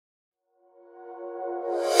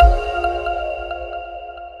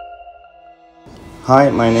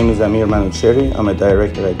Hi, my name is Amir Manocheri. I'm a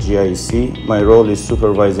director at GIEC. My role is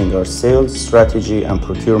supervising our sales, strategy, and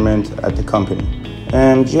procurement at the company.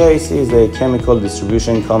 GIEC is a chemical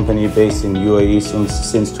distribution company based in UAE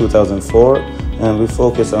since 2004, and we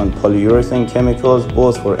focus on polyurethane chemicals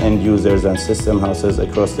both for end users and system houses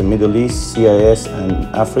across the Middle East, CIS, and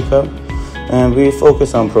Africa. And we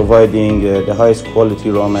focus on providing the highest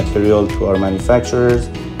quality raw material to our manufacturers,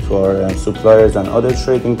 to our suppliers and other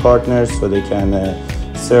trading partners so they can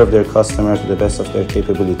serve their customers to the best of their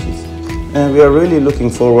capabilities. And we are really looking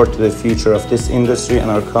forward to the future of this industry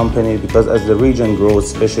and our company, because as the region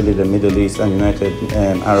grows, especially the Middle East and United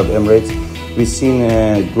Arab Emirates, we've seen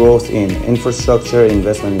growth in infrastructure,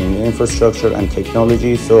 investment in infrastructure and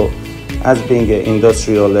technology. So as being an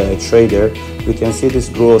industrial trader, we can see this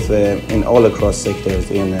growth in all across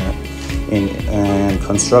sectors, in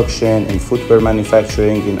construction, in footwear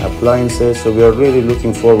manufacturing, in appliances. So we are really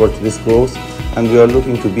looking forward to this growth, and we are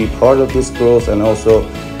looking to be part of this growth and also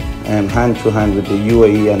hand to hand with the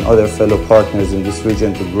UAE and other fellow partners in this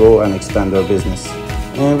region to grow and expand our business.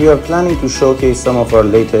 And we are planning to showcase some of our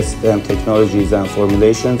latest technologies and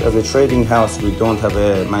formulations. As a trading house, we don't have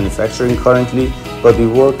a manufacturing currently, but we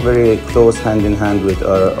work very close hand in hand with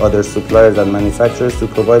our other suppliers and manufacturers to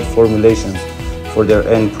provide formulations for their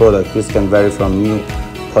end product. This can vary from new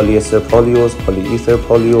polyester polyols, polyether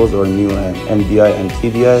polyols, or new MDI and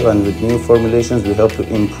TDI. And with new formulations, we help to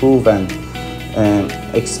improve and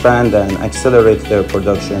expand and accelerate their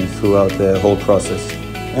production throughout the whole process.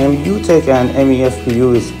 UTECH and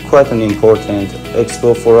MEFPU is quite an important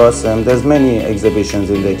expo for us. There's many exhibitions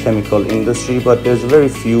in the chemical industry, but there's very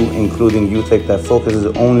few, including UTECH, that focuses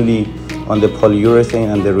only on the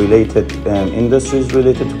polyurethane and the related industries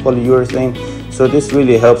related to polyurethane. So this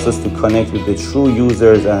really helps us to connect with the true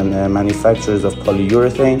users and manufacturers of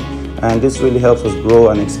polyurethane, and this really helps us grow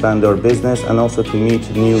and expand our business, and also to meet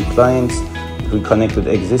new clients, to connect with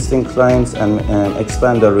existing clients, and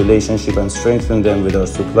expand our relationship and strengthen them with our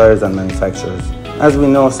suppliers and manufacturers. As we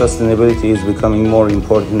know, sustainability is becoming more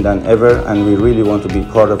important than ever, and we really want to be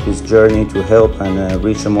part of this journey to help and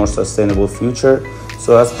reach a more sustainable future.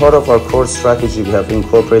 So as part of our core strategy, we have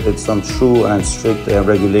incorporated some true and strict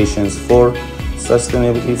regulations for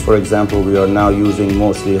sustainability. For example, we are now using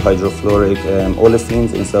mostly hydrofluoric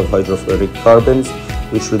olefins instead of hydrofluoric carbons,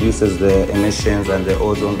 which reduces the emissions and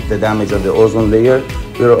the damage on the ozone layer.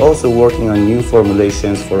 We are also working on new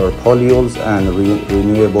formulations for our polyols and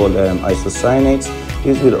renewable isocyanates.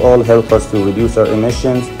 These will all help us to reduce our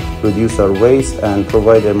emissions, reduce our waste, and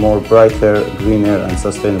provide a more brighter, greener, and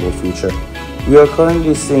sustainable future. We are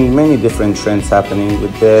currently seeing many different trends happening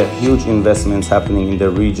with the huge investments happening in the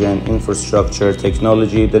region, infrastructure,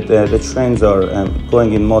 technology. The trends are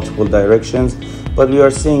going in multiple directions, but we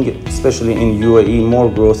are seeing, especially in UAE, more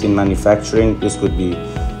growth in manufacturing. This could be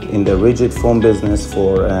in the rigid foam business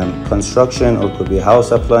for construction, or could be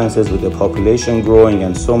house appliances with the population growing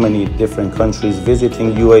and so many different countries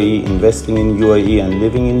visiting UAE, investing in UAE, and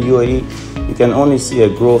living in UAE. You can only see a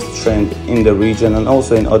growth trend in the region and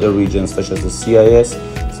also in other regions such as the CIS,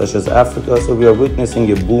 such as Africa. So we are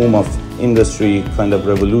witnessing a boom of industry kind of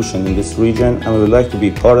revolution in this region, and we would like to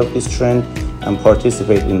be part of this trend and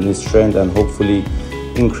participate in this trend, and hopefully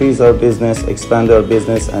increase our business, expand our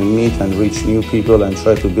business, and meet and reach new people and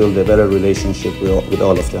try to build a better relationship with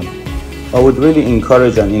all of them. I would really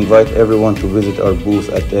encourage and invite everyone to visit our booth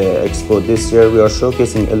at the expo this year. We are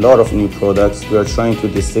showcasing a lot of new products. We are trying to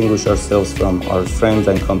distinguish ourselves from our friends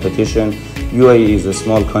and competition. UAE is a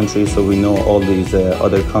small country, so we know all these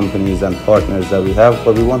other companies and partners that we have,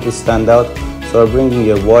 but we want to stand out. So we're bringing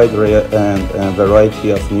a wide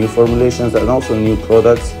variety of new formulations and also new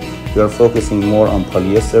products. We are focusing more on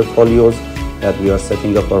polyester polyols, that we are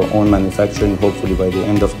setting up our own manufacturing hopefully by the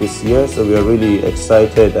end of this year. So we are really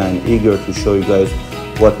excited and eager to show you guys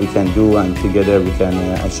what we can do, and together we can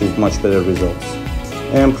achieve much better results.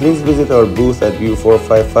 And please visit our booth at View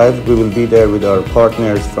 455. We will be there with our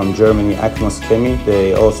partners from Germany, Akmos Chemi.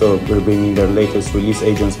 They also are bringing their latest release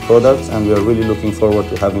agents products, and we are really looking forward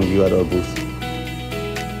to having you at our booth.